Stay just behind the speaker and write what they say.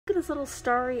Look at his little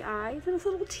starry eyes and his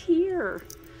little tear.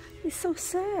 He's so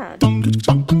sad.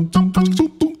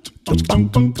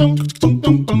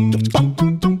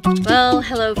 Well,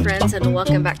 hello friends, and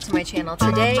welcome back to my channel.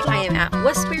 Today I am at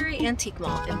Westburry Antique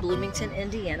Mall in Bloomington,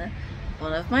 Indiana.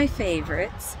 One of my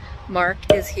favorites. Mark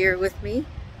is here with me,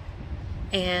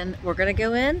 and we're gonna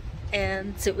go in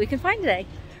and see what we can find today.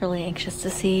 Really anxious to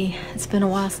see. It's been a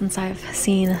while since I've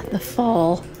seen the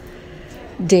fall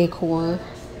decor.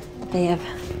 They have,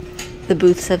 the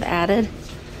booths have added.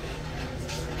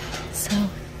 So,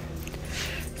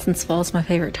 since fall's my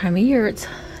favorite time of year, it's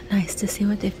nice to see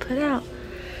what they've put out.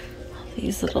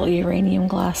 These little uranium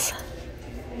glass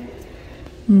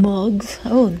mugs.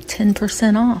 Oh,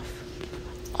 10% off.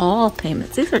 All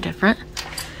payments. These are different.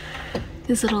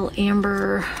 These little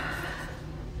amber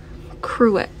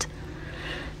cruet.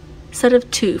 Set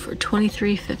of 2 for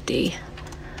 $23.50.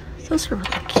 Those are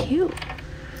really cute.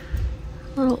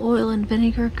 Little oil and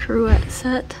vinegar cruet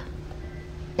set.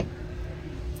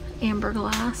 Amber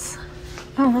glass.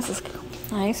 Oh, this is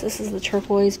nice. This is the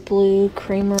turquoise blue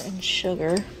creamer and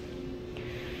sugar.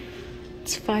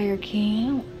 It's Fire King.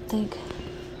 I don't think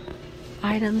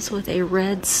items with a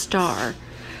red star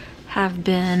have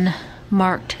been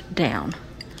marked down.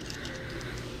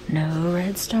 No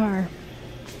red star.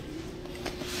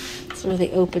 It's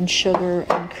really open sugar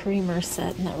and creamer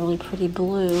set in that really pretty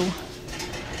blue.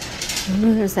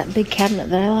 Ooh, there's that big cabinet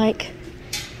that I like.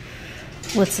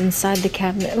 What's inside the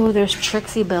cabinet? Oh, there's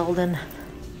Trixie Belden,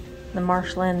 the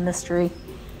Marshland Mystery.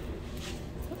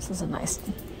 This is a nice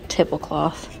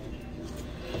tablecloth.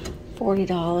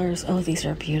 $40. Oh, these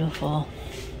are beautiful.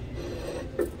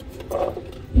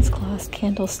 These glass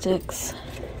candlesticks.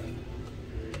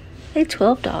 They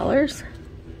 $12.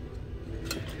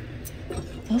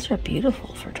 Those are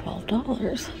beautiful for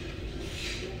 $12.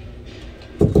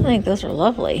 I think those are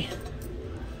lovely.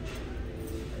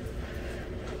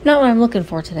 Not what I'm looking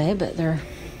for today, but they're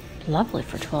lovely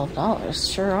for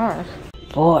 $12. Sure are.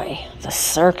 Boy, the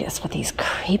circus with these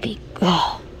creepy...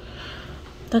 Oh,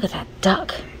 look at that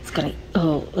duck. It's gonna...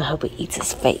 Oh, I hope it eats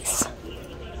his face.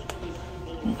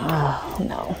 Oh,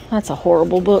 no. That's a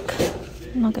horrible book.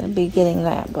 I'm not gonna be getting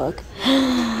that book.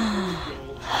 Hello,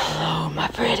 my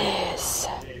pretties.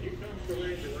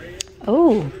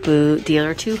 Oh, boot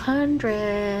dealer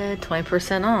 200.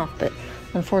 20% off, but...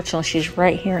 Unfortunately, she's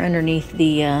right here underneath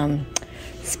the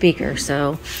speaker,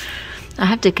 so I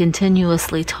have to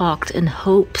continuously talk in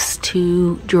hopes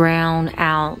to drown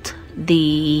out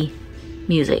the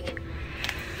music.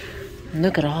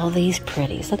 Look at all these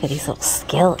pretties. Look at these little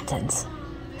skeletons.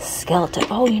 Skeleton.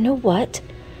 Oh, you know what?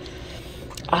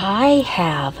 I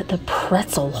have the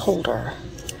pretzel holder.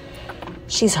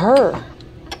 She's her.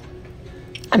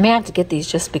 I may have to get these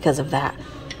just because of that.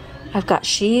 I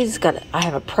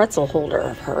have a pretzel holder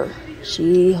of her.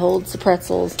 She holds the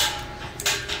pretzels.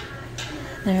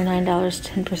 They're $9,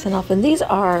 10% off. And these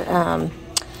are,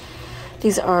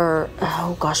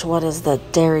 oh gosh, what is the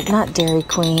not Dairy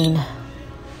Queen,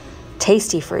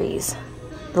 Tasty Freeze.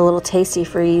 The little Tasty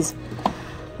Freeze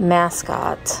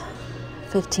mascot,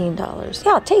 $15.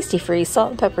 Yeah, Tasty Freeze, salt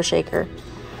and pepper shaker.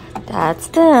 That's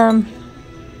them.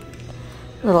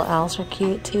 Little owls are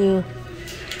cute too.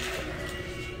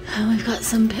 And we've got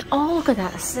some, oh, look at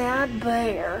that sad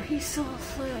bear. He's so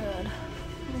sad.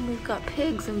 And we've got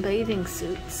pigs in bathing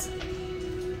suits.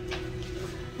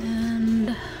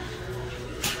 And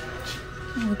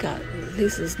we got,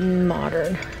 this is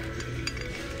modern.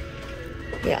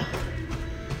 Yeah.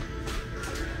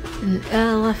 And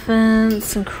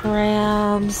elephants and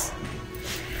crabs.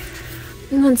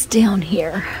 And what's down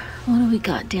here? What do we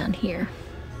got down here?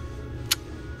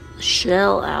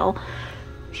 Shell owl.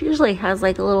 She usually has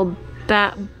like a little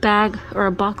bag or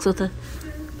a box with a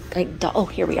like, oh,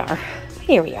 here we are.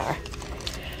 Here we are.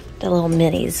 The little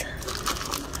minis.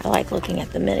 I like looking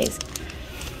at the minis.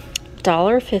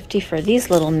 $1.50 for these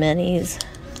little minis.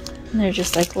 And they're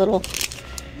just like little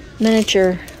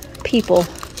miniature people.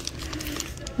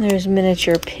 There's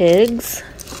miniature pigs.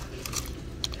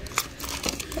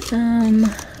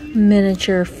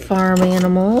 Miniature farm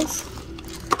animals.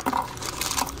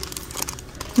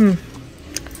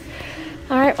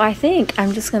 Alright, well, I think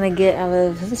I'm just going to get out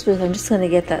of this booth, I'm just going to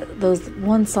get those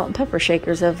one salt and pepper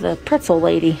shakers of the pretzel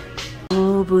lady.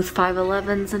 Oh, booth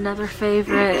 511's another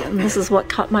favorite. And this is what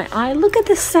caught my eye. Look at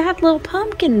this sad little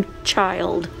pumpkin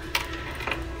child.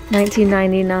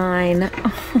 $19.99.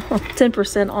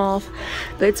 10% off.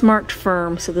 But it's marked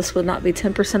firm, so this would not be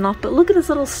 10% off. But look at his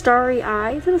little starry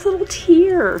eyes and his little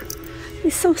tear.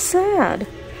 He's so sad.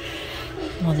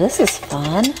 Well, this is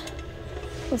fun.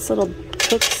 This little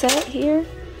cook set here.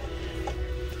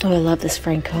 Oh, I love this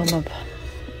Francoma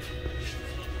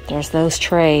there's those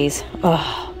trays.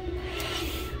 Oh,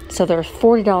 so they're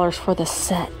 $40 for the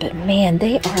set, but man,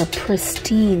 they are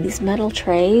pristine. These metal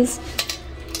trays,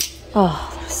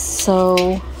 oh, they're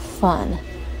so fun.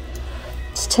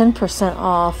 It's 10%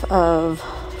 off of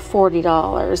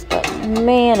 $40, but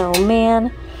man, oh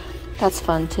man, that's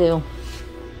fun too.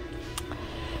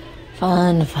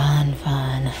 Fun, fun,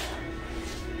 fun.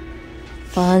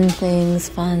 Fun things,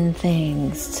 fun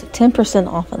things. 10%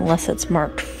 off unless it's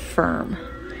marked firm.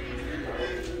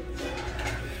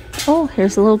 Oh,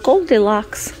 here's a little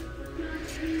Goldilocks.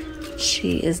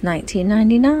 She is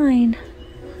 $19.99.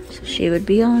 So she would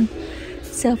be on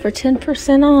sale for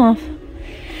 10% off.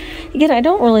 Again, I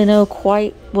don't really know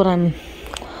quite what I'm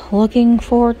looking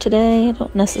for today. I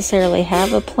don't necessarily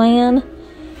have a plan.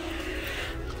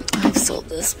 I've sold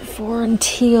this before in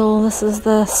teal. This is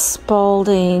the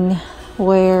Spalding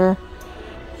ware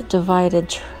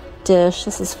divided dish.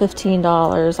 This is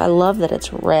 $15. I love that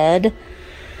it's red.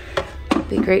 It'd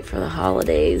be great for the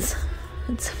holidays.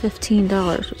 It's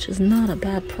 $15, which is not a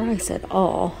bad price at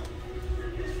all.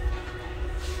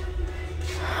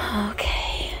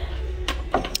 Okay.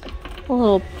 A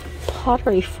little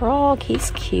pottery frog.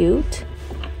 He's cute.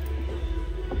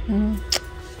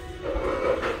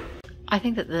 I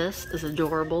think that this is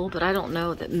adorable, but I don't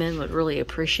know that men would really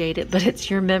appreciate it. But it's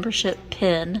your membership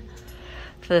pin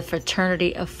for the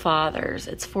Fraternity of Fathers.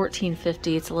 It's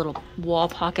 $14.50. It's a little wall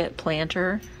pocket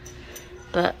planter.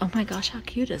 But oh my gosh, how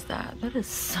cute is that? That is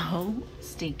so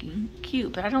stinking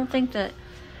cute. But I don't think that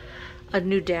a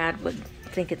new dad would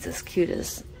think it's as cute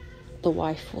as the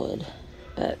wife would.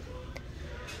 But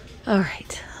all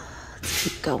right. Let's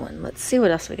keep going. Let's see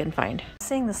what else we can find. I'm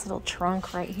seeing this little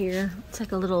trunk right here. It's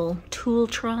like a little tool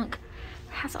trunk.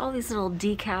 It has all these little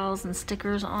decals and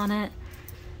stickers on it.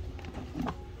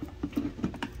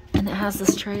 And it has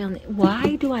this tray on the...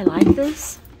 Why do I like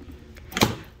this?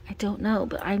 I don't know,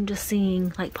 but I'm just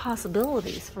seeing like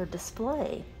possibilities for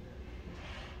display.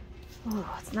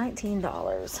 Oh, it's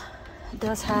 $19. It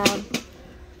does have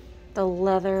the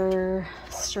leather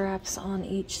straps on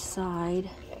each side.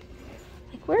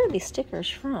 Like, where are these stickers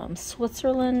from?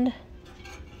 Switzerland,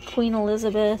 Queen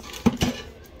Elizabeth.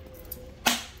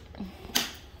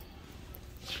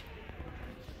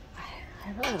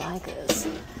 I really like this. I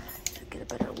should get a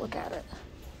better look at it.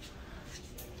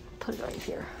 Put it right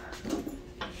here.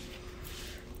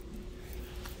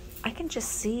 I can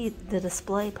just see the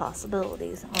display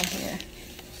possibilities on here.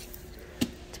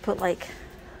 To put like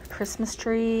Christmas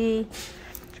tree,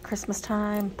 Christmas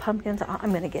time, pumpkins.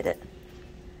 I'm gonna get it.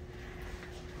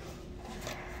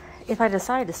 If I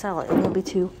decide to sell it, it won't be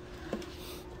too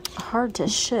hard to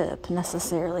ship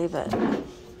necessarily, but man,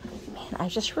 I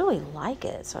just really like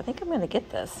it. So I think I'm going to get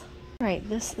this. All right,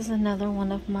 this is another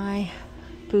one of my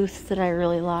booths that I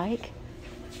really like.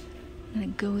 I'm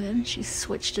going to go in. She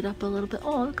switched it up a little bit.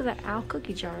 Oh, look at that owl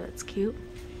cookie jar. That's cute.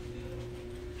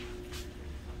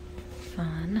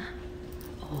 Fun.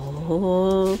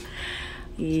 Oh,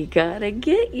 you gotta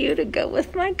get you to go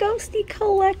with my ghosty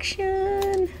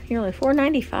collection. You're only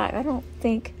 $4.95. I don't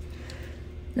think,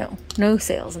 no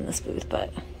sales in this booth,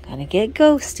 but gotta get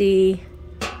ghosty.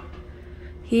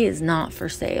 He is not for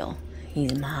sale.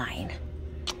 He's mine.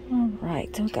 All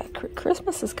right, so we got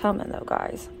Christmas is coming though,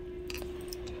 guys.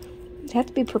 You have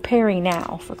to be preparing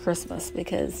now for Christmas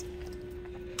because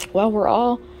while we're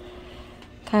all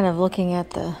kind of looking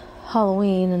at the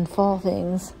Halloween and fall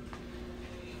things,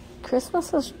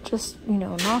 Christmas is just,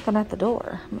 knocking at the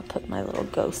door. I'm going to put my little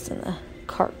ghost in the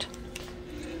cart.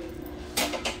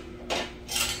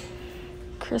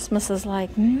 Christmas is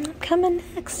like, I'm coming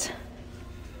next.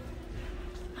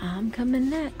 I'm coming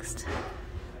next.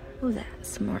 Ooh, that's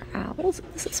some more owls.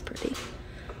 This is pretty.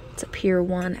 It's a Pier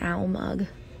 1 owl mug.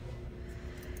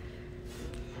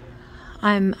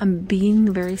 I'm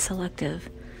being very selective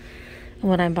in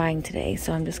what I'm buying today,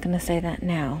 so I'm just going to say that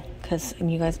now. Because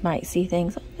you guys might see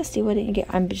things. Oh, Misty, what didn't you get?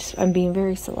 I'm being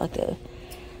very selective.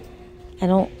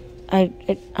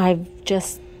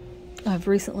 I've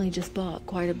recently just bought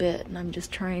quite a bit, and I'm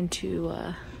just trying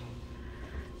to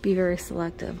be very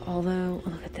selective. Although,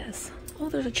 look at this. Oh,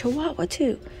 there's a Chihuahua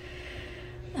too.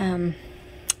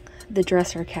 The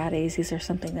dresser caddies. These are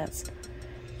something that's,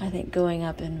 I think, going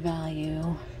up in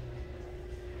value.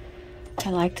 I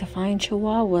like to find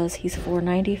Chihuahuas. He's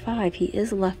 $4.95. He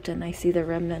is Lefton. I see the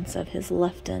remnants of his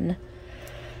Lefton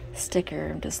sticker.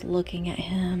 I'm just looking at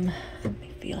him. Let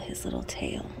me feel his little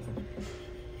tail.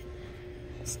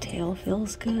 His tail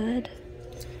feels good.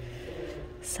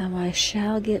 So I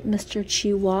shall get Mr.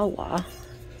 Chihuahua.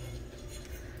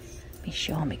 Let me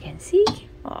show him again. See?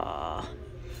 Aww.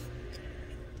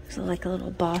 So like a little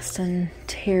Boston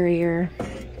Terrier.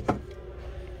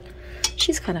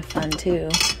 She's kind of fun too.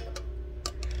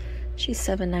 She's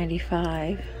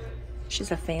 $7.95.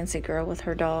 She's a fancy girl with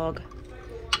her dog.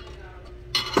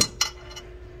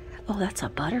 Oh, that's a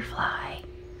butterfly.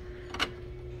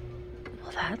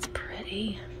 Well, that's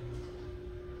pretty.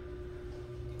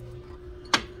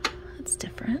 That's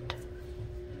different.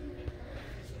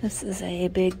 This is a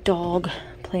big dog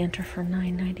planter for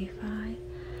 $9.95.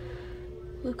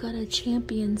 We've got a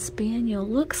champion spaniel.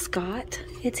 Look, Scott,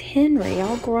 it's Henry,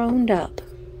 all grown up.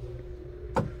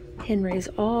 Henry's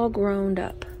all grown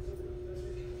up.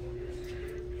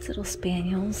 These little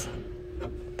spaniels.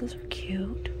 Those are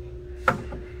cute.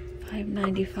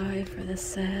 $5.95 for the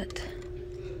set.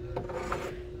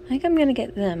 I think I'm gonna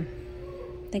get them.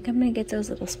 I think I'm gonna get those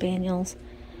little spaniels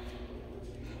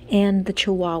and the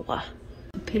Chihuahua.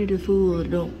 Pity the fool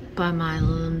that don't buy my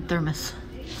thermos.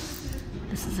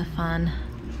 This is a fun.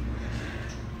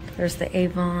 There's the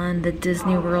Avon, the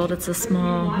Disney World. It's a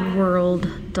small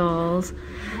world dolls.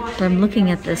 But I'm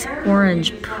looking at this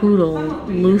orange poodle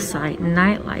lucite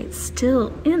nightlight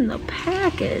still in the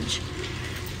package.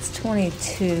 It's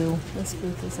 $22. This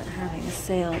booth isn't having a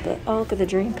sale, but oh, look at the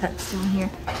dream pets down here.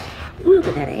 Ooh, look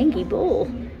at that Angie bowl.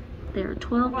 They're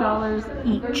 $12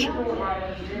 each.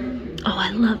 Oh,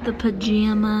 I love the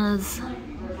pajamas.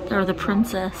 They're the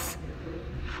princess.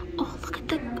 Oh, look at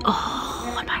the,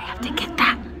 oh, I might have to get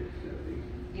that.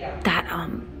 That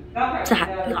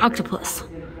octopus.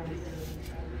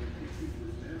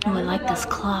 Oh, I like this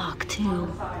clock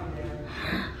too.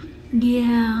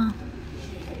 Yeah.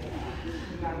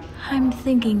 I'm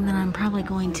thinking that I'm probably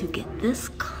going to get this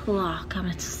clock. I'm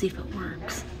going to see if it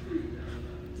works.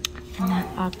 And that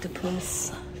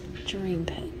octopus dream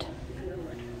pet.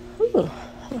 Ooh,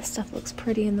 all this stuff looks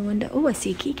pretty in the window. Oh, I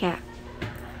see a key cat.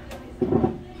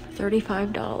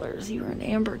 $35. You're an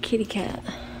amber kitty cat.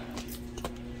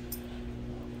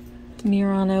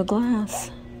 Murano glass.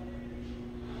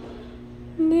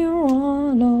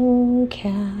 Murano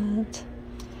cat.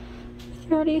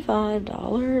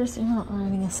 $35. You're not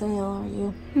running a sale, are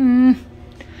you?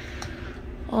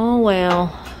 Oh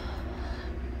well.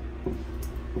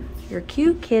 You're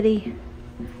cute, kitty.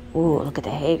 Ooh, look at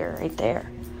the Hager right there.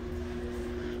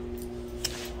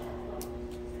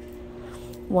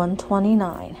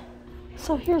 $129.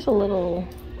 So here's a little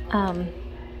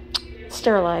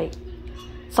Sterilite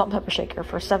salt and pepper shaker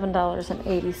for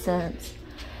 $7.80.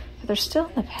 They're still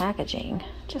in the packaging.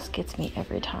 It just gets me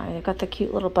every time. They've got the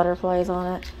cute little butterflies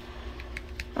on it.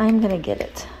 I'm gonna get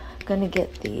it. I'm gonna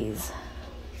get these.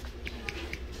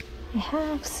 I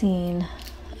have seen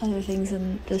other things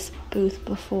in this booth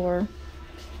before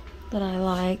that I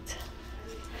liked.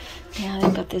 Yeah,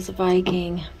 they've got this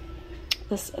Viking,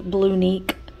 this Blue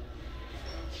Neek.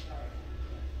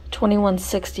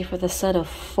 $21.60 for the set of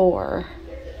 4,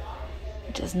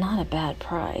 which is not a bad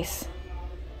price.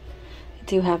 I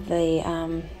do have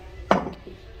the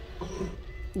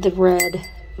red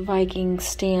Viking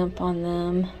stamp on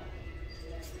them.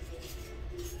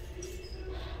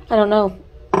 I don't know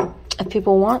if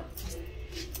people want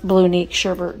Blue Neek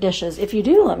sherbet dishes. If you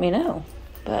do, let me know.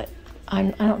 But I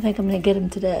don't think I'm going to get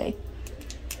them today.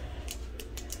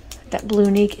 That Blue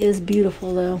Neek is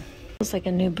beautiful, though. Looks like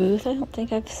a new booth. I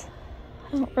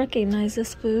don't recognize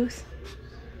this booth.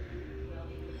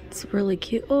 It's really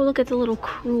cute. Oh, look at the little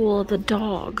Cruel, the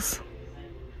dogs.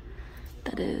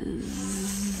 That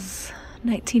is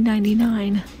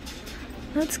 $19.99.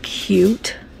 That's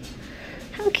cute.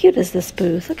 How cute is this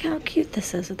booth? Look how cute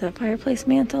this is with that fireplace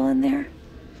mantle in there.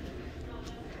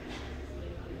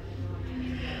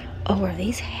 Oh, are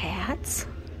these hats?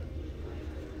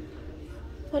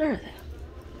 What are they?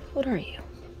 What are you?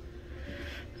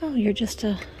 Oh, you're just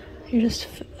a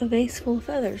vase full of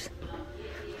feathers.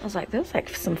 I was like, those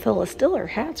like some Phyllis Diller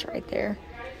hats right there.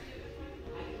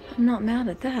 I'm not mad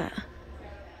at that.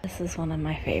 This is one of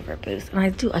my favorite booths. And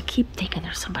I keep thinking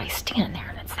there's somebody standing there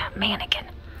and it's that mannequin.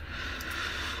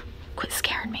 Quit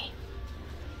scaring me.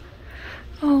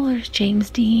 Oh, there's James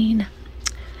Dean.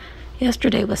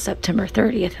 Yesterday was September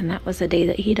 30th and that was the day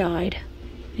that he died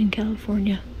in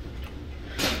California.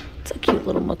 It's a cute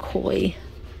little McCoy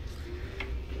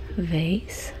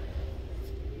vase.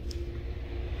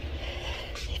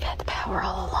 You've had the power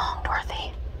all along,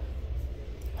 Dorothy.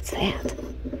 What's that? A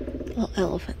little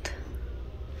elephant.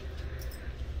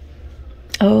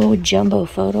 Oh, jumbo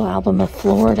photo album of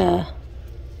Florida.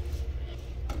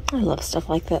 I love stuff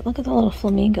like that. Look at the little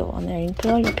flamingo on there. You can put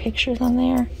all your pictures on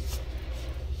there.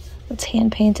 It's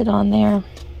hand painted on there.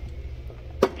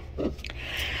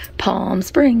 Palm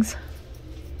Springs.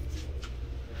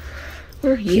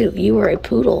 Where are you? You were a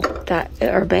poodle at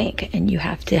our bank, and you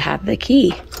have to have the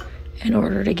key in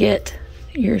order to get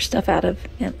your stuff out of.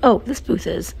 Oh, this booth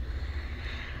is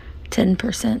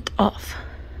 10% off.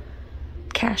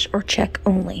 Cash or check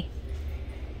only.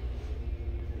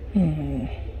 I'll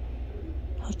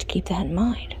have to keep that in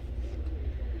mind.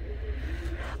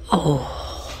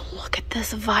 Oh, look at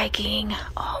this Viking.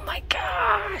 Oh my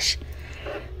gosh.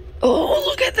 Oh,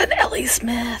 look at that Ellie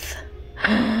Smith.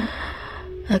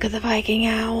 Look at the Viking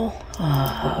owl.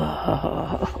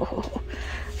 Oh,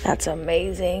 that's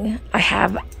amazing.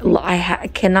 I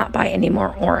cannot buy any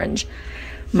more orange.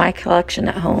 My collection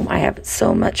at home, I have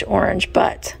so much orange,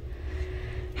 but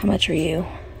how much are you?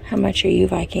 How much are you,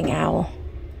 Viking owl?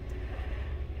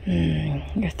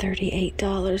 You're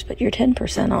 $38, but you're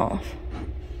 10% off.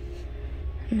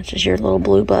 How much is your little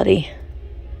blue buddy?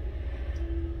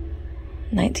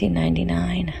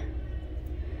 $19.99.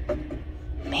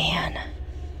 Man.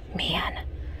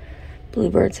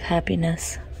 Bluebirds of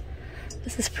Happiness.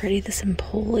 This is pretty, this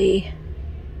Empoli.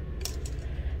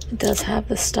 It does have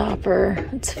the stopper.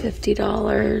 It's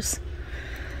 $50.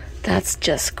 That's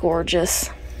just gorgeous.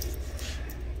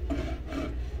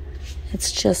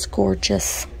 It's just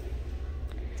gorgeous.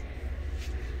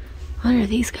 What are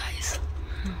these guys?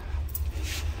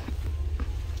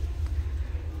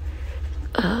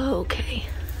 Okay.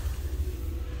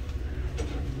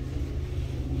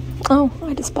 Oh,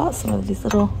 I just bought some of these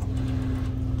little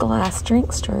glass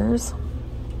drink stirrers.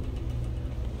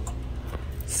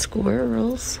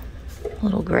 Squirrels.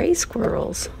 Little gray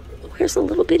squirrels. Oh, here's a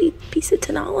little bitty piece of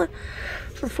Tanala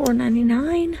for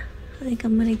 $4.99. I think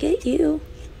I'm gonna get you.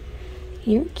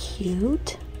 You're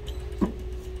cute.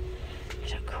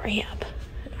 There's a crab.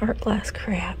 An art glass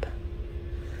crab.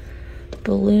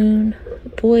 Balloon.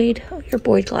 Boyd. Oh, you're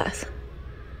Boyd glass.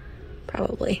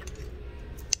 Probably.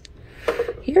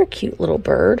 You're a cute little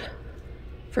bird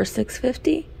for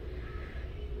 $6.50.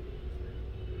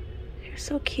 You're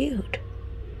so cute.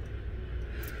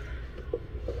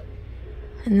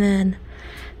 And then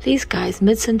these guys,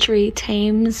 mid-century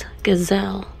Thames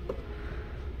Gazelle.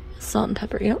 Salt and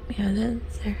pepper. Yep, yeah,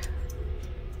 that's there.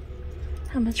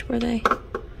 How much were they?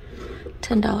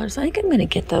 $10. I think I'm going to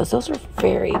get those. Those are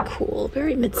very cool.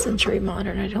 Very mid-century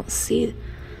modern. I don't see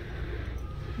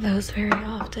those very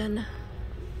often.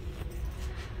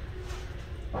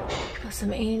 Got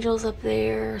some angels up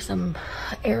there. Some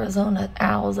Arizona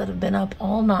owls that have been up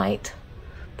all night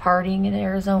partying in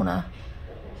Arizona.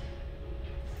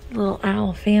 Little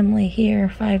owl family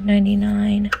here,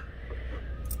 $5.99.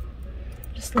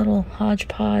 Just little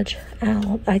hodgepodge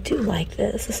owl. I do like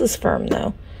this. This is firm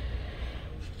though.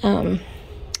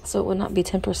 So it would not be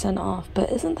 10% off.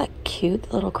 But isn't that cute?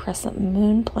 The little crescent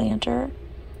moon planter.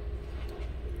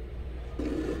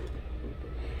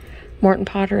 Morton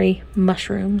Pottery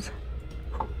mushrooms.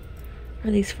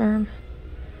 Are these firm?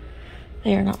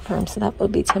 They are not firm, so that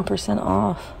would be 10%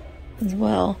 off as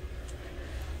well.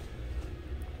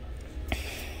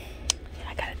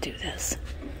 I gotta do this.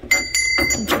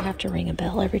 Don't you have to ring a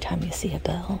bell every time you see a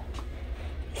bell?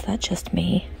 Is that just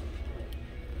me?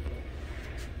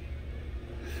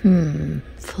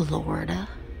 Florida.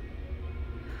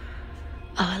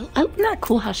 Isn't that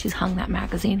cool how she's hung that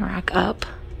magazine rack up?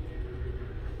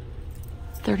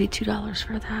 $32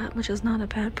 for that, which is not a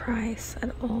bad price at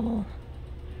all.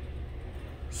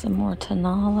 Some more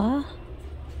Tanala.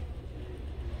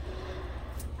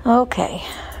 Okay,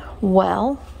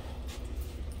 well.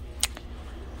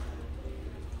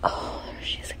 Oh, there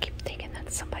she is. I keep thinking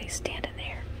that somebody's standing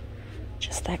there.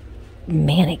 Just that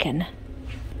mannequin.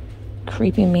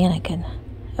 Creepy mannequin.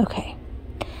 Okay.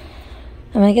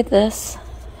 I'm going to get this.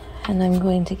 And I'm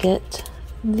going to get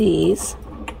these.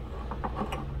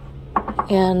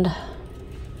 And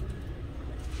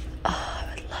I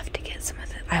would love to get some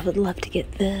of it. I would love to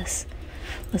get this.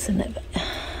 Listen,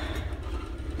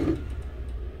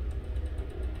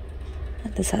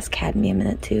 this has cadmium in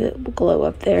it too. It will glow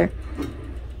up there. How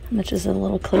much is a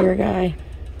little clear guy?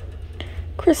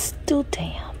 Crystal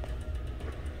Dam.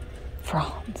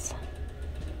 Franz.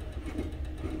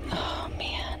 Oh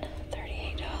man,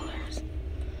 $38.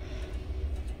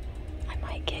 I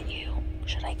might get you.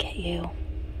 Should I get you?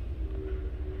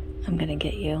 I'm gonna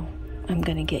get you. I'm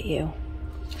gonna get you.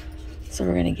 So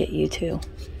we're gonna get you too.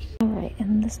 Alright,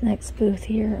 in this next booth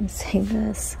here, I'm seeing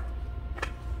this.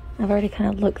 I've already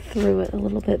kind of looked through it a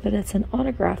little bit, but it's an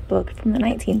autograph book from the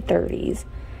 1930s.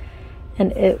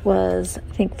 And it was,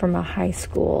 I think, from a high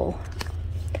school.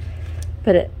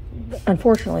 But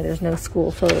unfortunately, there's no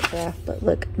school photograph. But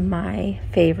look, my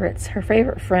favorites. Her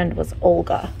favorite friend was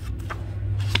Olga.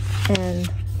 And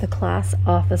the class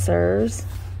officers.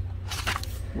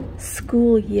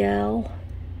 School yell.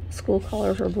 School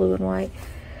colors were blue and white.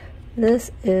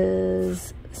 This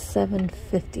is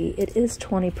 $7.50. It is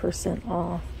 20%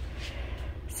 off.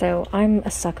 So I'm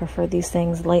a sucker for these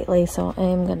things lately, so I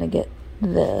am gonna get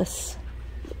this.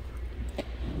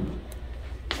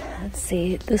 Let's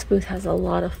see, this booth has a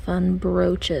lot of fun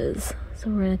brooches. So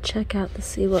we're gonna check out to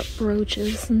see what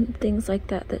brooches and things like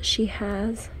that she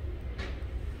has.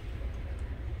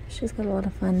 She's got a lot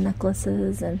of fun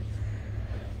necklaces and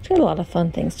she's got a lot of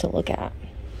fun things to look at.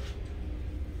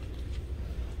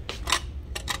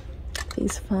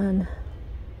 These fun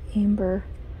amber.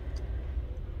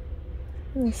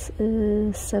 This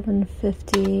is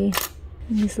 $7.50.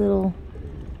 These little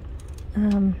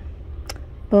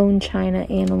bone china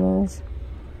animals.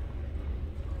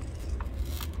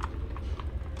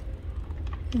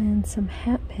 And some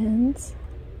hat pins.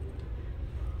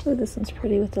 Oh, this one's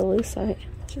pretty with the lucite.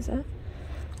 How much is that?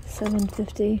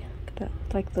 $7.50. That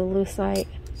like the lucite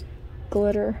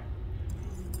glitter.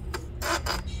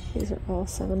 These are all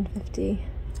 $7.50.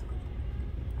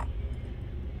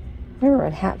 Remember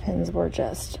when hat pins were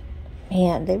just,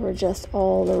 man, they were just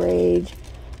all the rage.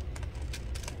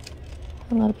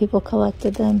 A lot of people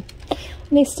collected them.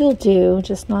 And they still do,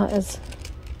 just not as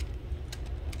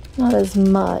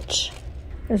much.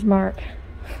 There's Mark.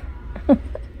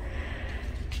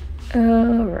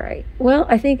 Alright. Well,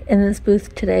 I think in this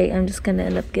booth today, I'm just going to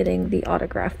end up getting the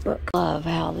autograph book. Love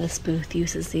how this booth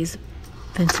uses these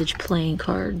vintage playing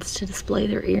cards to display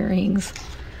their earrings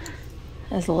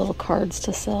as little cards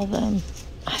to sell them.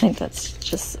 I think that's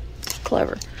just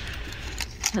clever.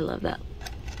 I love that.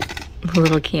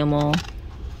 Little camel,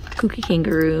 kooky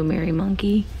kangaroo, merry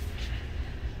monkey.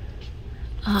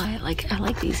 I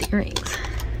like these earrings.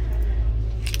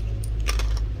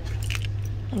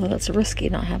 Although it's risky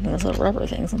not having those little rubber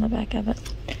things on the back of it.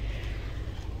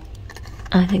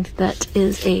 I think that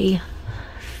is a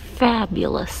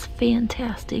fabulous,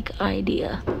 fantastic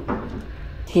idea.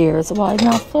 Here's a wide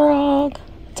mouth frog.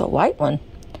 It's a white one.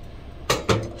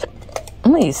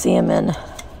 I'm going to see him in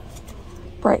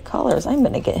bright colors. I'm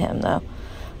going to get him though.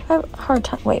 I have a hard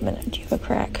time. Wait a minute. Do you have a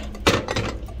crack?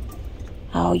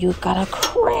 Oh, you've got a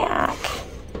crack.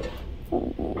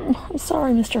 Oh, I'm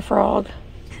sorry, Mr. Frog.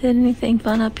 Is anything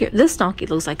fun up here? This donkey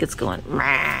looks like it's going.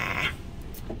 Rah.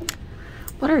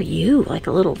 What are you? Like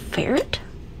a little ferret?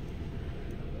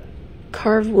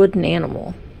 Carved wooden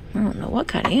animal. I don't know what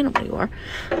kind of animal you are.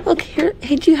 Look here.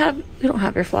 Hey, you don't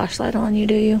have your flashlight on you,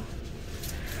 do you?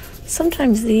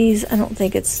 Sometimes these, I don't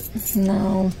think it's,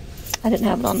 no. I didn't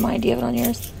have it on mine. Do you have it on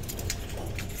yours?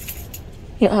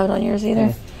 You don't have it on yours either?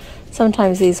 Mm.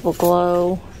 Sometimes these will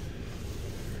glow.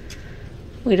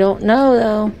 We don't know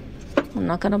though. I'm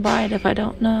not going to buy it if I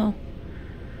don't know.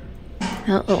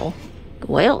 Uh-oh. The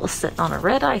whale is sitting on a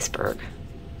red iceberg.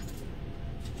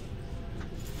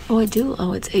 Oh, I do.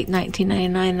 Oh, it's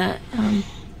 $19.99. That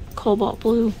cobalt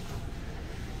blue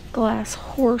glass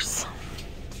horse.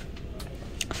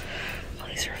 Oh,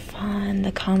 these are fun.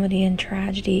 The comedy and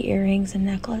tragedy earrings and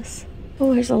necklace.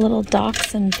 Oh, here's a little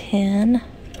dachshund pin.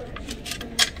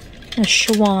 A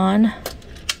swan.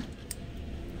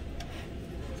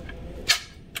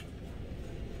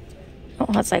 Oh,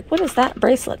 I was like, what is that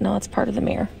bracelet? No, it's part of the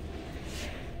mirror.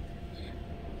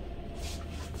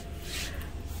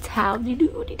 It's howdy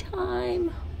doody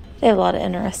time. They have a lot of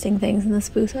interesting things in this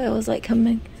booth. I always like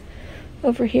coming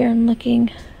over here and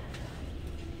looking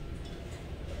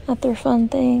at their fun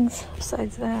things.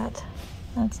 Besides that,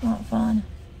 that's not fun.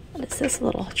 What is this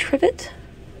little trivet?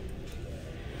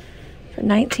 For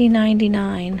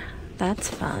 $19.99. That's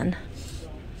fun.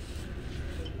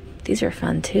 These are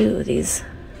fun too. These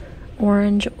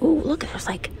orange. Oh, look, there's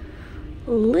like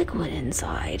liquid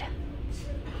inside.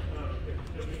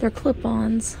 They're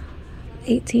clip-ons.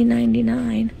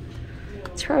 $18.99.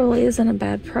 This probably isn't a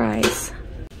bad price.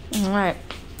 All right.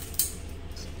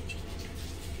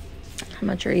 How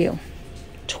much are you?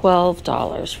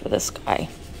 $12 for this guy.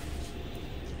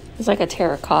 He's like a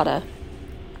terracotta.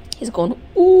 He's going,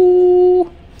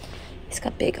 ooh. He's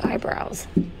got big eyebrows.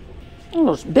 Oh,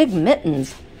 those big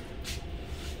mittens.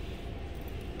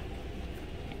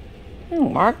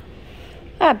 Mark.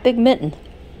 Ah, big mitten.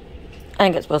 I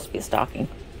think it's supposed to be a stocking.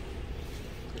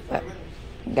 But,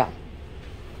 yeah.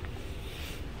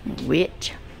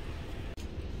 Rich.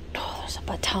 Oh, there's a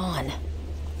baton.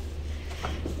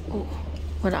 Oh,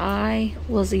 when I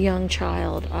was a young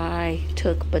child, I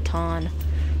took baton.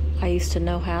 I used to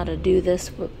know how to do this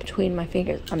between my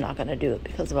fingers. I'm not going to do it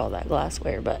because of all that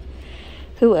glassware, but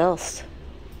who else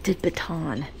did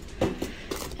baton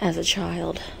as a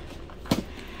child?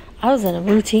 I was in a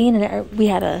routine, and we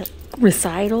had a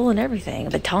recital and everything, a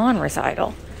baton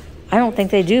recital. I don't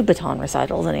think they do baton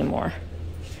recitals anymore.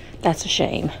 That's a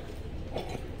shame.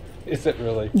 Is it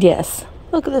really? Yes.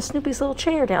 Look at the Snoopy's little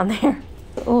chair down there.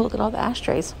 Oh, look at all the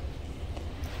ashtrays.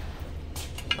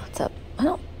 What's up? I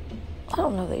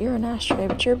don't know that you're an ashtray,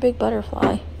 but you're a big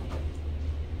butterfly.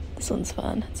 This one's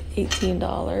fun. It's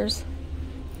 $18.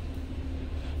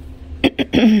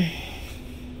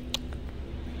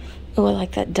 Oh, I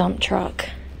like that dump truck.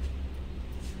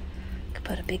 Could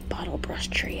put a big bottle brush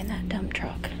tree in that dump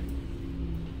truck.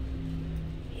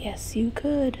 Yes, you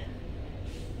could.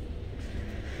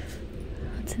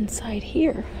 What's inside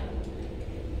here?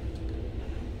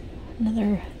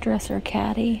 Another dresser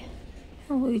caddy.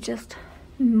 Oh, we just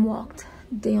walked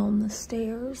down the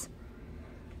stairs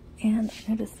and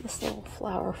I noticed this little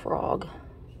flower frog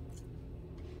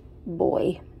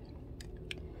boy.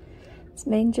 It's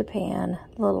made in Japan,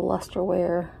 little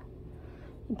lusterware.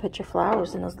 You put your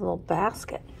flowers in this little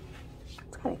basket.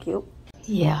 It's kind of cute.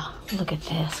 Yeah, look at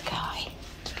this guy.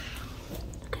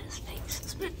 Look at his face.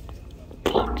 It's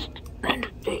pinched in the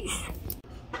face.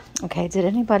 Okay, did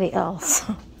anybody else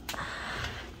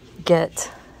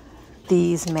get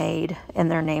these made in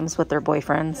their names with their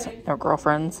boyfriends or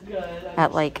girlfriends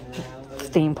at like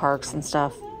theme parks and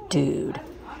stuff? Dude.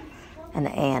 And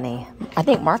Annie. I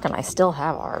think Mark and I still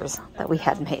have ours that we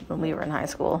had made when we were in high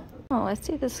school. Oh, I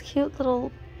see this cute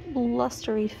little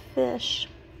lustery fish.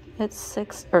 It's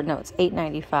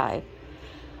 $8.95. I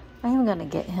am gonna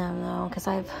get him though, because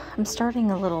I'm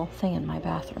starting a little thing in my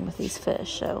bathroom with these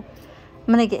fish, so I'm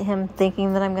gonna get him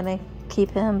thinking that I'm gonna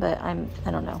keep him, but I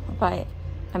don't know. If I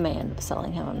may end up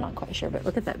selling him, I'm not quite sure. But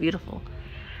look at that beautiful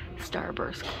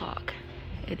starburst clock.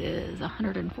 It is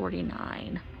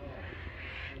 $149.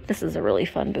 This is a really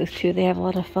fun booth too. They have a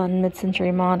lot of fun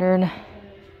mid-century modern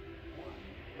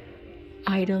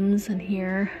items in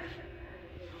here.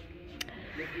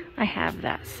 I have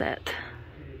that set.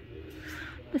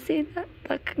 But see,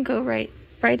 that can go right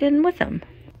in with them.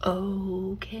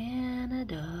 Oh,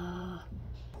 Canada.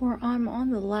 I'm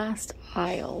on the last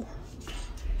aisle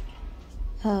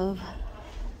of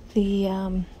the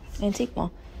antique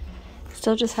mall.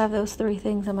 Still just have those 3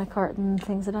 things in my cart and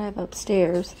things that I have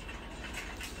upstairs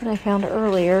that I found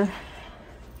earlier.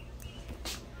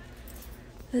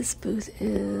 This booth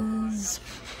is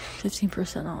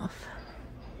 15% off.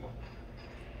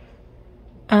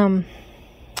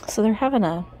 So they're having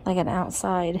an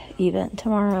outside event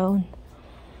tomorrow.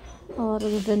 A lot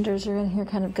of the vendors are in here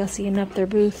kind of gussying up their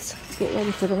booths to get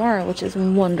ready for tomorrow, which is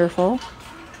wonderful.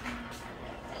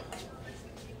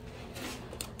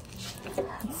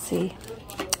 Let's see.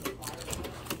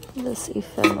 This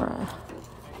ephemera.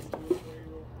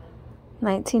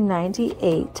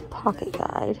 1998 pocket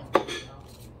guide.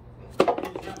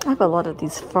 I have a lot of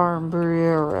these Farm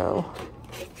Bureau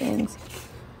things.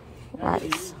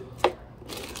 Rice.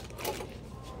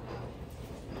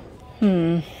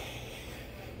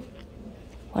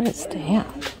 What is that?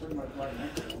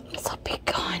 It's a big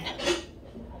gun.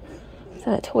 Is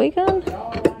that a toy gun?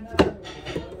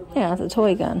 Yeah, it's a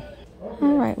toy gun.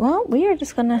 Alright, well,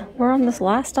 we're on this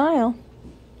last aisle.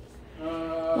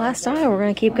 Last aisle, we're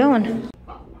gonna keep going.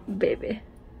 Baby.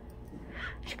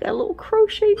 She got a little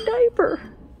crochet diaper.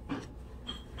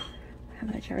 How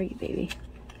much are you, baby?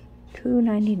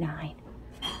 $2.99.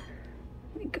 Oh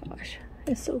my gosh,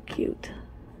 it's so cute.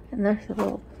 And there's a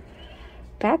little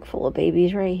bag full of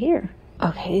babies right here.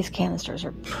 Okay, these canisters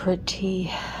are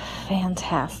pretty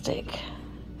fantastic.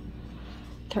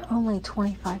 They're only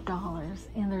 $25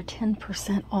 and they're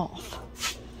 10%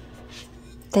 off.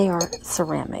 They are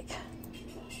ceramic.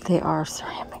 They are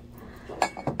ceramic.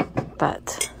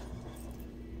 But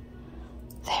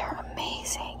they're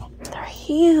amazing. They're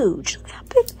huge. Look how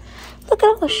big. Look at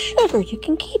all the sugar you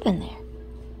can keep in there.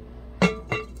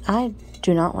 I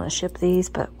do not want to ship these,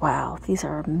 but wow, these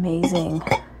are amazing.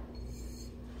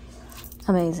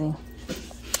 Amazing.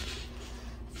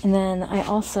 And then I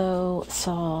also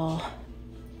saw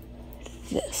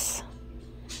this.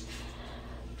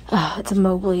 It's a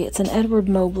Mobley. It's an Edward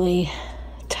Mobley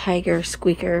tiger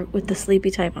squeaker with the sleepy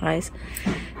time eyes.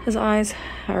 His eyes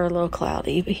are a little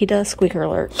cloudy, but he does squeaker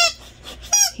alert.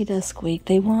 He does squeak.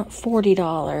 They want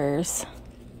 $40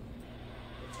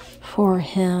 for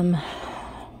him.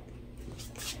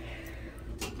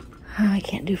 I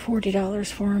can't do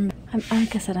 $40 for him.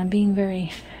 Like I said, I'm being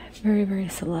very, very, very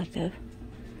selective.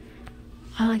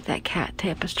 I like that cat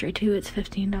tapestry too. It's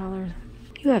 $15.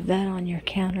 You have that on your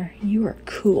counter. You are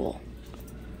cool.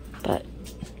 But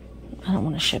I don't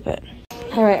want to ship it.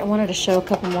 Alright, I wanted to show a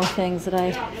couple more things that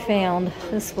I found.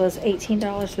 This was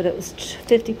 $18, but it was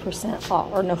 50%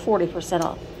 off, or no, 40%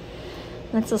 off.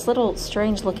 And it's this little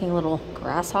strange looking little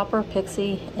grasshopper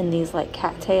pixie in these like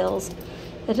cattails.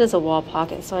 It is a wall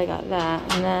pocket, so I got that.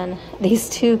 And then these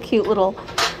 2 cute little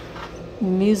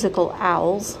musical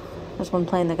owls. There's one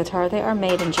playing the guitar. They are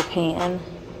made in Japan.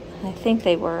 I think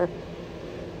they were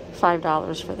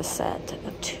 $5 for the set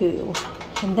of 2.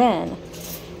 And then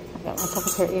I got myself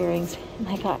a pair of earrings, and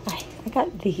I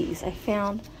got these. I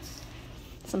found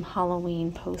some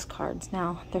Halloween postcards.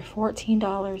 Now they're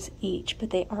 $14 each,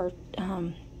 but they are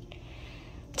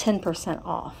 10%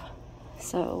 off.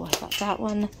 So I got that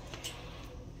one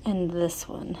and this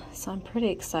one. So I'm pretty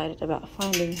excited about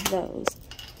finding those.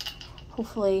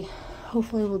 Hopefully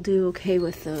we'll do okay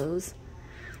with those.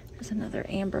 There's another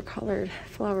amber colored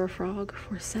flower frog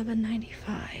for $7.95.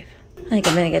 I think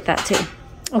I'm gonna get that too.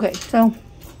 Okay, so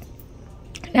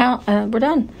now we're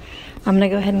done. I'm gonna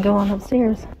go ahead and go on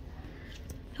upstairs.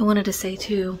 I wanted to say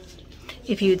too,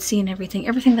 if you had seen everything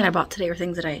that I bought today are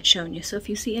things that I had shown you. So if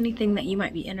you see anything that you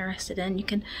might be interested in, you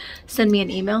can send me an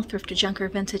email,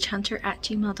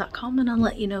 thrifterjunkervintagehunter@gmail.com, and I'll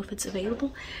let you know if it's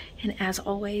available. And as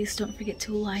always, don't forget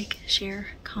to like, share,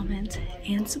 comment,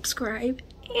 and subscribe.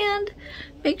 And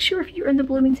make sure if you're in the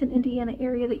Bloomington, Indiana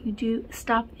area that you do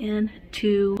stop in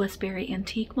to Westburry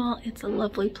Antique Mall. It's a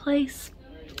lovely place.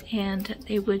 And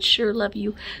they would sure love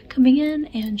you coming in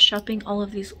and shopping all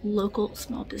of these local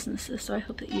small businesses. So I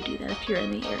hope that you do that if you're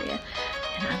in the area.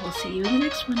 And I will see you in the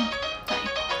next one. Bye.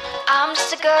 I'm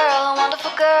just a girl, a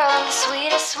wonderful girl, I'm the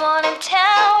sweetest one in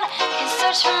town. Can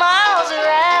search for miles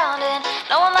around and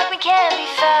no one like me can be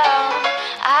found.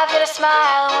 I've got a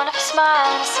smile, a wonderful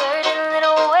smile, and a certain